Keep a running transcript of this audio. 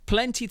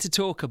plenty to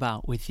talk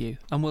about with you,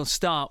 and we'll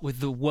start with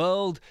the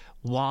World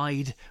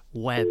Wide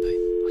Web.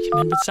 You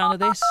remember the sound of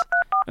this?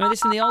 Remember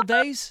this in the old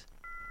days?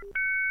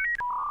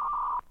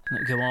 And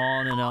it'll go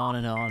on and on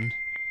and on.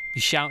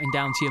 You're shouting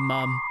down to your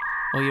mum,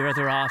 or your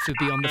other half would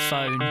be on the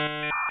phone.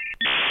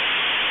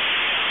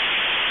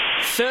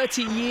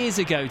 30 years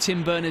ago,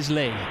 Tim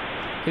Berners-Lee,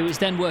 who was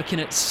then working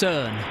at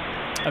CERN,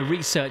 a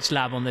research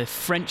lab on the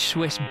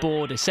French-Swiss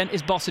border, sent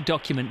his boss a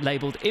document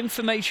labelled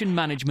Information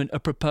Management, a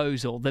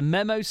Proposal. The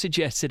memo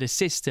suggested a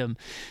system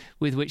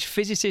with which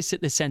physicists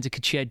at the centre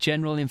could share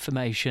general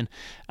information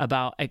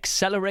about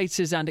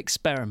accelerators and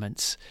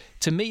experiments.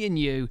 To me and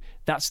you,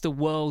 that's the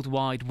World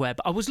Wide Web.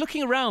 I was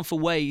looking around for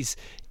ways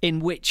in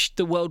which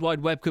the World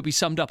Wide Web could be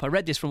summed up. I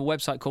read this from a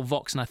website called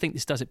Vox, and I think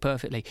this does it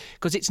perfectly,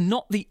 because it's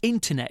not the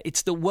internet,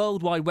 it's the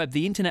World Wide Web.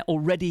 The internet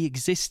already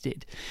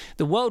existed.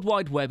 The World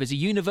Wide Web is a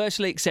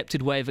universally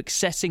accepted way of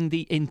accessing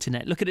the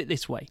internet. Look at it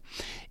this way.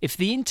 If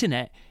the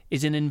internet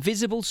is an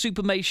invisible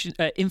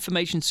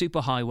information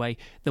superhighway,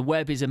 the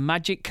web is a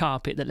magic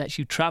carpet that lets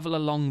you travel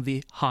along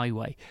the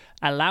highway,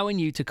 allowing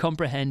you to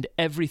comprehend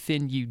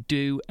everything you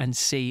do and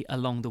see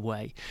along the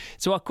way.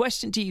 So our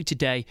question to you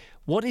today,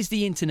 what has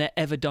the internet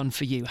ever done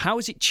for you? How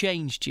has it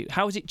changed you?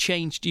 How has it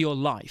changed your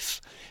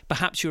life?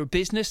 Perhaps you're a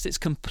business that's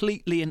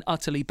completely and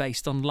utterly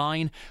based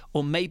online,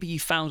 or maybe you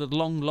found a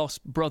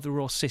long-lost brother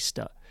or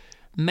sister.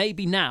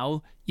 Maybe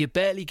now you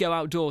barely go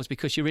outdoors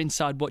because you're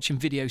inside watching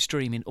video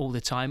streaming all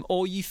the time,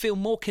 or you feel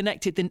more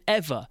connected than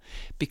ever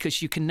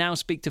because you can now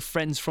speak to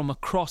friends from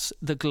across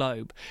the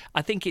globe.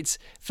 I think it's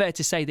fair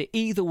to say that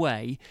either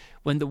way,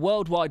 when the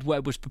World Wide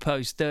Web was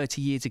proposed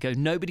 30 years ago,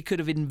 nobody could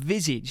have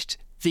envisaged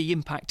the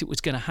impact it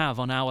was going to have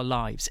on our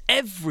lives.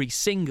 Every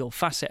single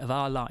facet of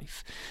our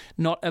life.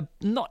 Not a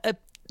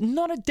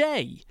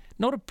day,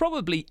 not a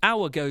probably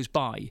hour goes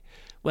by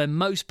where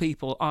most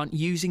people aren't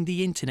using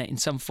the internet in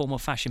some form or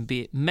fashion,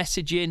 be it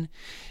messaging,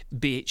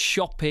 be it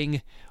shopping,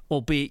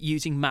 or be it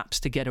using maps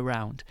to get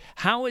around.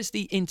 How has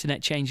the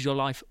internet changed your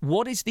life?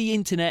 What has the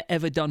internet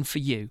ever done for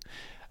you?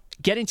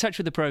 Get in touch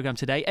with the programme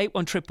today,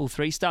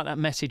 81333, start that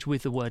message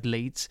with the word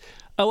Leeds,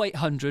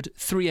 0800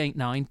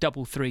 389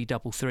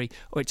 3333,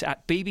 or it's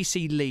at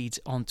BBC Leeds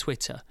on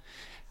Twitter.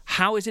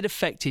 How has it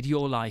affected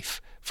your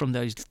life from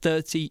those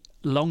 30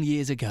 long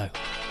years ago?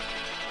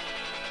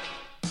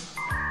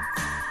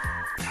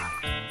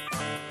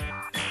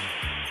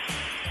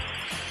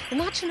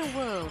 Imagine a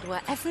world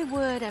where every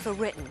word ever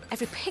written,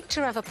 every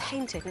picture ever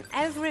painted, and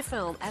every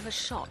film ever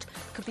shot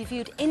could be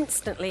viewed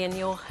instantly in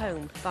your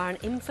home via an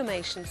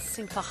information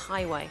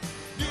superhighway.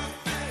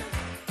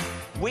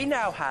 We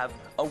now have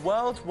a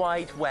World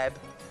Wide Web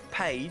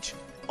page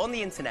on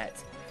the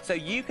internet, so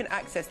you can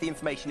access the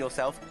information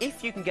yourself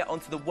if you can get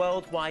onto the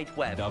World Wide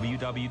Web.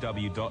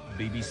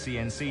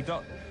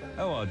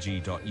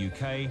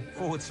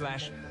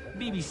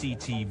 www.bbcnc.org.uk/BBC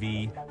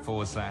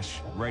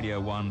TV/Radio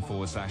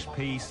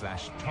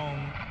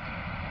 1/P/Tong.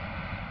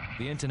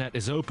 The internet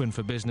is open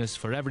for business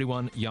for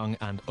everyone, young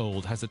and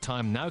old. Has the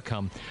time now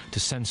come to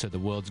censor the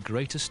world's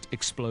greatest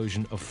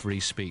explosion of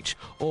free speech?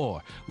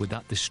 Or would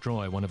that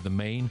destroy one of the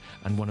main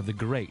and one of the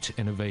great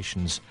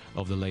innovations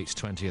of the late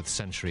 20th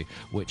century,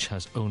 which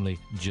has only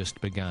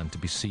just begun to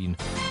be seen?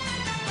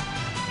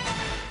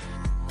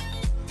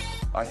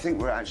 I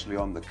think we're actually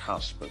on the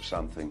cusp of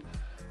something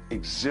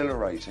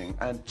exhilarating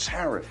and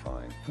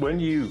terrifying. When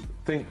you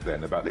think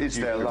then about Is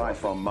there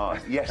life on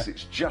Mars? Yes,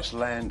 it's just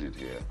landed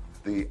here.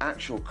 The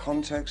actual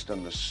context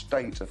and the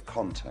state of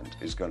content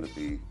is going to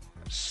be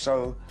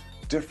so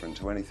different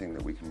to anything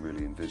that we can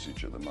really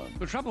envisage at the moment.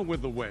 The trouble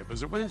with the web is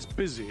that when it's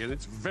busy, and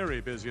it's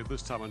very busy at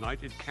this time of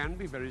night, it can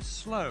be very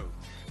slow.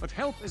 But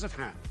help is at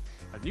hand.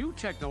 A new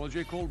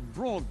technology called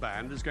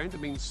broadband is going to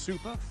mean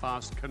super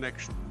fast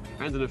connection.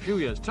 And in a few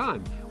years'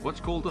 time,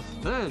 what's called the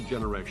third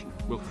generation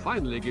will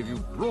finally give you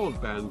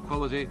broadband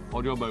quality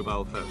on your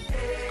mobile phone.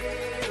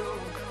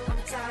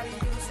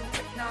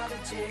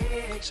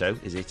 So,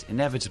 is it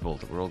inevitable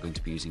that we're all going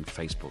to be using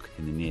Facebook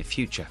in the near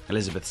future?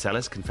 Elizabeth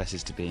Sellers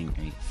confesses to being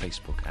a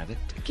Facebook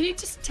addict. Can you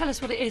just tell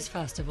us what it is,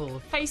 first of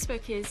all?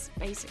 Facebook is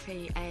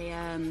basically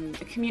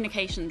a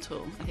communication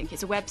tool. I think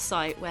it's a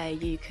website where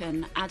you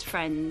can add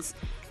friends,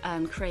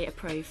 create a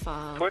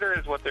profile. Twitter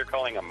is what they're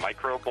calling a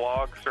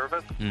microblog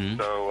service.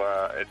 So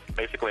it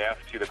basically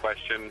asks you the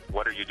question,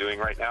 what are you doing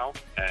right now?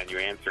 And you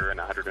answer in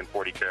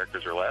 140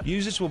 characters or less.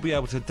 Users will be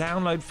able to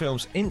download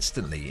films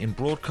instantly in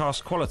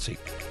broadcast quality.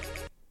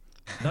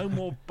 No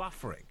more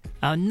buffering.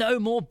 No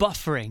more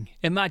buffering.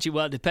 Imagine,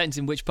 well, it depends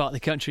in which part of the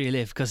country you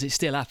live, because it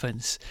still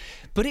happens.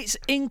 But it's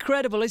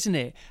incredible, isn't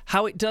it?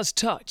 How it does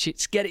touch.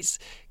 It gets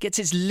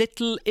its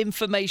little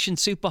information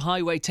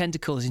superhighway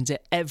tentacles into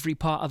every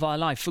part of our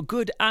life, for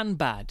good and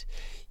bad.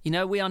 You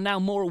know, we are now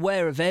more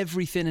aware of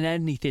everything and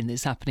anything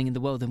that's happening in the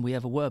world than we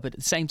ever were, but at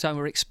the same time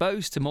we're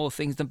exposed to more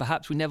things than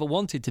perhaps we never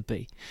wanted to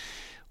be.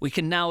 we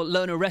can now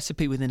learn a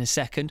recipe within a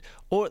second,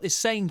 or at the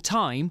same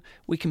time,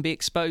 we can be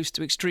exposed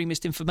to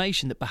extremist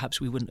information that perhaps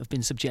we wouldn't have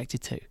been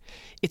subjected to.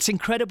 It's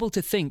incredible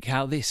to think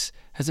how this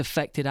has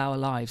affected our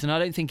lives, and I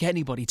don't think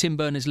anybody, Tim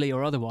Berners-Lee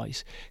or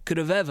otherwise, could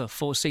have ever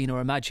foreseen or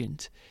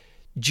imagined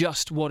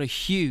just what a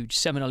huge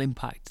seminal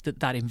impact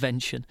that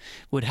invention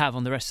would have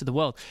on the rest of the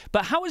world.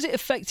 But how has it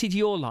affected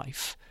your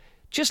life?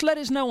 Just let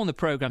us know on the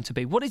programme to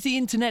be. What has the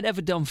internet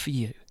ever done for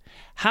you?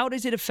 How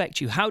does it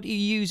affect you? How do you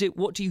use it?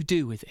 What do you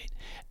do with it?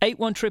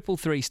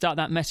 81333, start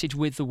that message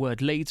with the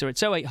word Leeds, or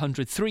it's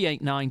 0800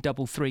 389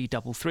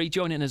 3333.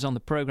 Joining us on the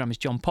programme is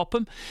John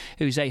Popham,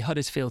 who's a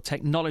Huddersfield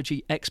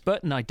technology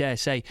expert and I dare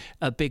say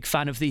a big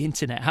fan of the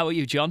internet. How are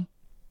you, John?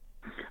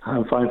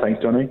 I'm fine,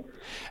 thanks, Johnny.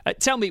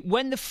 Tell me,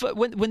 when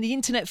the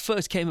internet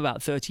first came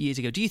about 30 years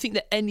ago, do you think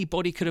that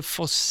anybody could have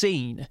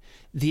foreseen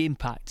the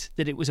impact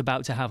that it was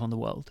about to have on the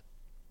world?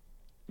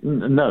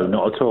 No,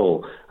 not at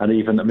all. And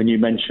even, I mean, you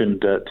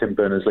mentioned Tim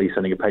Berners-Lee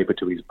sending a paper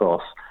to his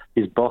boss.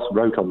 His boss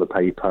wrote on the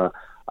paper,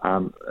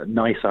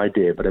 nice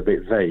idea, but a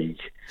bit vague.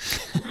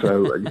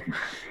 So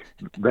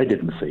they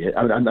didn't see it.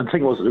 And the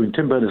thing was,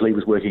 Tim Berners-Lee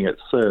was working at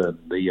CERN,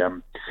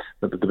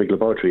 the big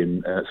laboratory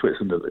in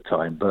Switzerland at the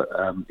time, but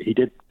he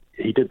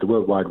did the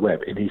World Wide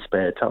Web in his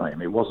spare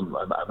time. It wasn't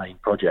a main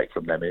project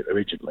from them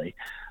originally.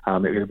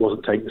 It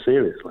wasn't taken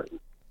seriously.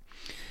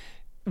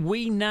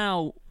 We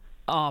now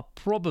are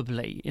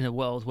probably in a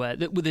world where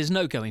there's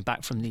no going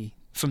back from the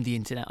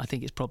internet, I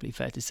think it's probably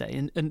fair to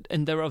say.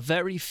 And there are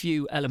very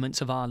few elements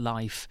of our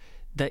life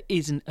that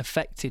isn't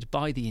affected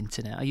by the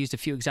internet. I used a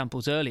few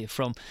examples earlier,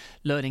 from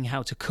learning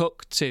how to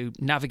cook to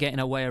navigating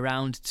our way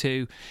around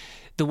to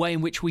the way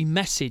in which we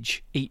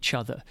message each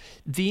other.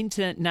 The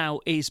internet now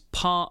is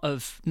part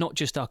of not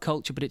just our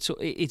culture, but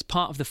it's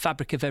part of the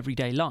fabric of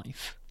everyday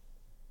life.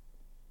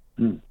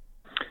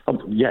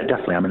 Yeah,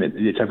 definitely. I mean,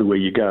 it's everywhere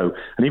you go.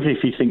 And even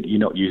if you think you're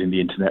not using the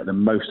internet, then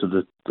most of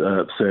the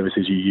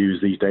services you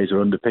use these days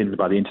are underpinned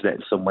by the internet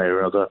in some way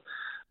or other.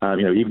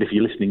 Even if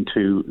you're listening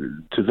to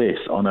this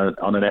on an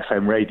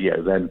FM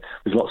radio, then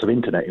there's lots of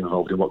internet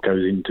involved in what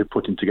goes into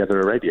putting together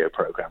a radio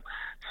program.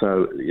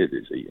 So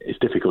it's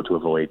difficult to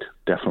avoid,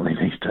 definitely,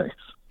 these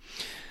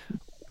days.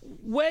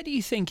 Where do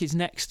you think is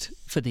next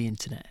for the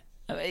internet?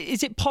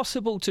 Is it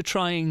possible to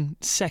try and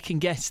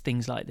second-guess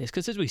things like this?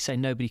 Because, as we say,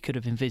 nobody could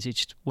have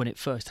envisaged when it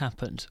first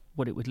happened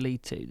what it would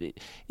lead to.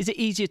 Is it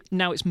easier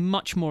now? It's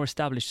much more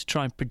established to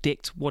try and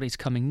predict what is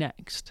coming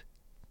next.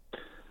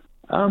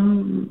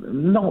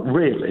 Not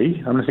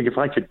really. I think if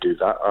I could do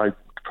that, I'd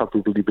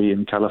probably be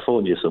in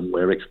California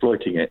somewhere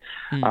exploiting it.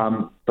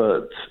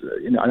 But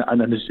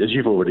and as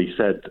you've already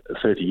said,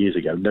 30 years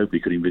ago,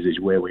 nobody could envisage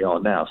where we are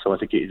now. So I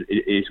think it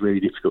is really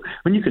difficult.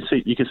 I mean,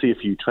 you can see a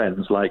few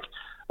trends. Like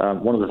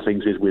one of the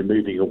things is we're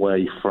moving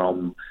away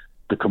from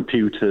the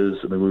computers.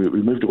 I mean,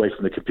 we moved away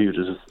from the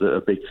computers that are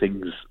big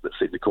things that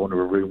sit in the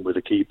corner of a room with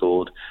a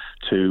keyboard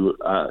to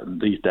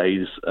these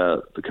days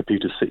the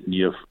computers sit in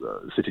your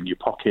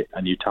pocket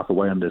and you tap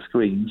away on their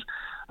screens.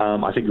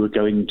 I think we're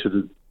going to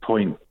the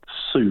point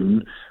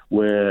soon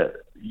where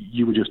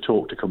you will just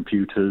talk to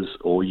computers,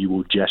 or you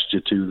will gesture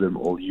to them,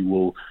 or you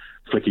will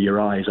flicker your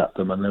eyes at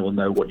them and they will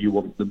know what you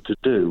want them to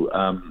do.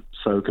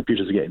 So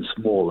computers are getting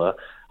smaller,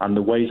 and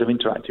the ways of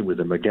interacting with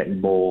them are getting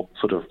more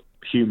sort of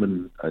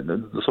human,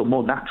 sort of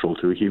more natural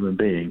to a human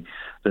being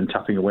than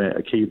tapping away at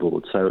a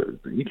keyboard. So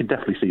you can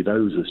definitely see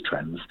those as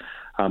trends.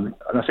 And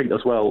I think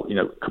as well,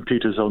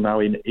 computers are now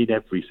in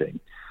everything.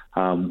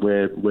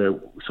 We're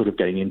sort of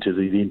getting into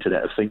the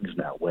Internet of Things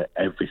now, where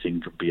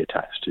everything can be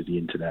attached to the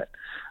Internet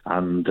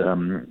and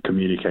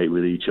communicate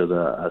with each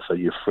other. So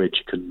your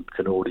fridge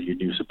can order you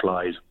new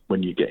supplies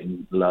when you're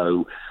getting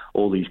low,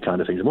 all these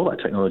kind of things. And all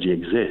that technology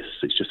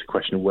exists. It's just a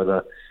question of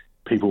whether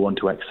people want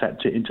to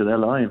accept it into their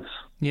lives.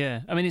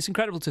 Yeah, I mean, it's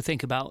incredible to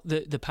think about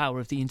the power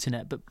of the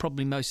internet, but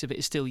probably most of it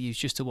is still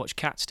used just to watch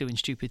cats doing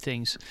stupid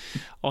things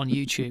on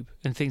YouTube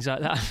and things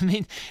like that. I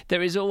mean,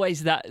 there is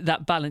always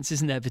that balance,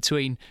 isn't there,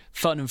 between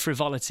fun and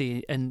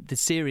frivolity and the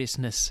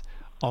seriousness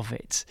of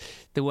it.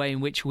 The way in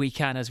which we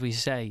can, as we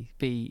say,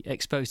 be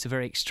exposed to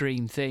very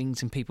extreme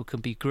things, and people can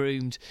be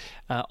groomed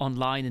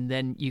online, and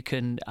then you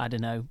can, I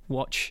don't know,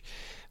 watch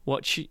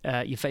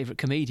your favourite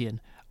comedian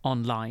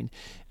online.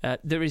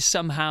 There is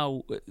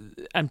somehow,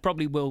 and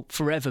probably will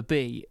forever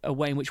be, a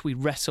way in which we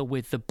wrestle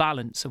with the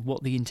balance of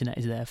what the internet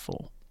is there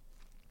for.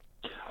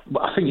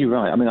 Well, I think you're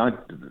right. I mean, I'm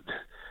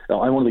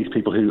one of these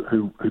people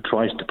who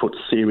tries to put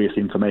serious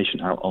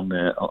information out on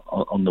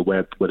the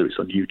web, whether it's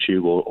on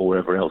YouTube or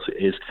wherever else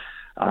it is,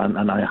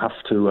 and I have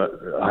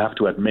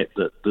to admit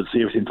that the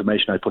serious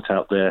information I put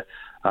out there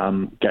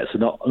gets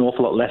an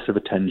awful lot less of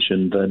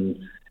attention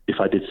than if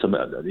I did some,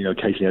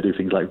 occasionally I do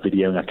things like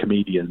videoing a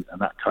comedian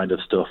and that kind of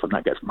stuff, and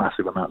that gets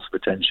massive amounts of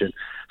attention.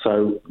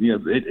 So,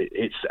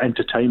 it's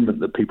entertainment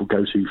that people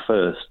go to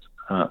first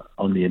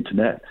on the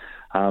internet.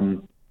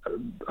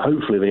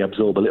 Hopefully they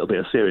absorb a little bit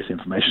of serious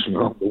information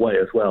along the way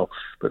as well.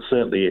 But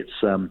certainly it's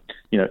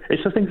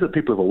the things that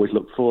people have always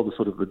looked for, the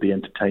sort of the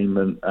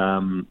entertainment,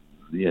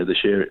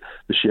 the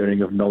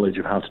sharing of knowledge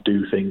of how to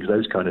do things,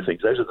 those kind of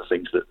things. Those are the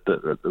things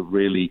that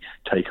really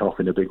take off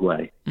in a big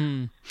way.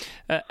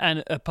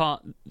 And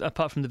apart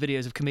from the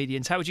videos of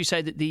comedians, how would you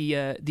say that the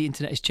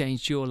internet has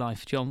changed your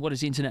life, John? What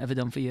has the internet ever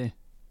done for you?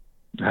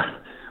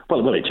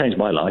 Well, it changed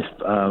my life.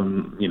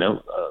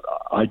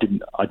 I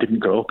didn't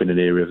grow up in an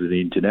era of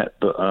the internet,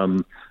 but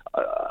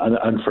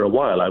and for a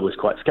while I was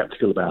quite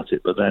sceptical about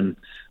it. But then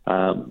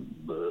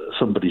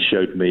somebody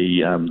showed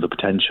me the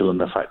potential and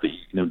the fact that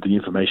the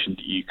information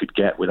that you could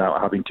get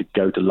without having to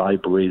go to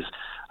libraries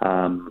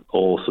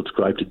or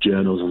subscribe to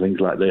journals or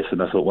things like this.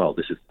 And I thought, well,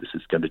 this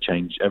is going to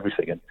change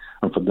everything.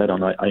 And from then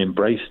on, I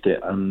embraced it,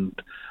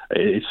 and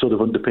it sort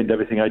of underpinned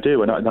everything I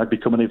do. And I've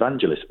become an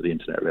evangelist for the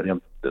internet. Really,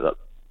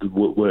 the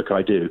work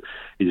I do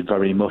is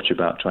very much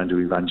about trying to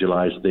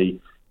evangelise the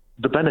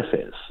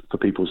benefits for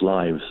people's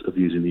lives of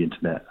using the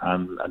internet,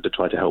 and to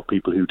try to help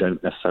people who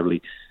don't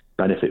necessarily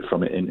benefit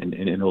from it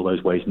in all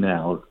those ways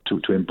now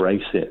to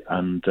embrace it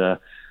and to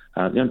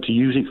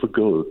use it for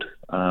good.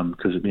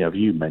 Because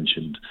you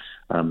mentioned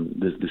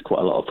there's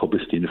quite a lot of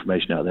publicity and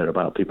information out there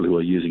about people who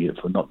are using it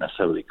for not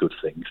necessarily good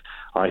things.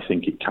 I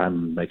think it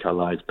can make our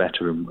lives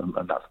better, and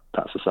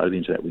that's the side of the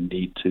internet we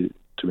need to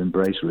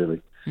embrace,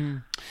 really.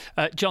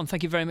 John,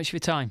 thank you very much for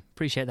your time.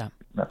 Appreciate that.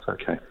 That's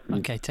okay.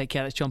 Okay, take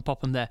care. That's John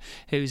Popham there,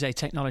 who's a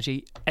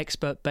technology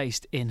expert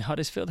based in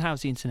Huddersfield.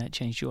 How's the internet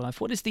changed your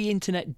life? What does the internet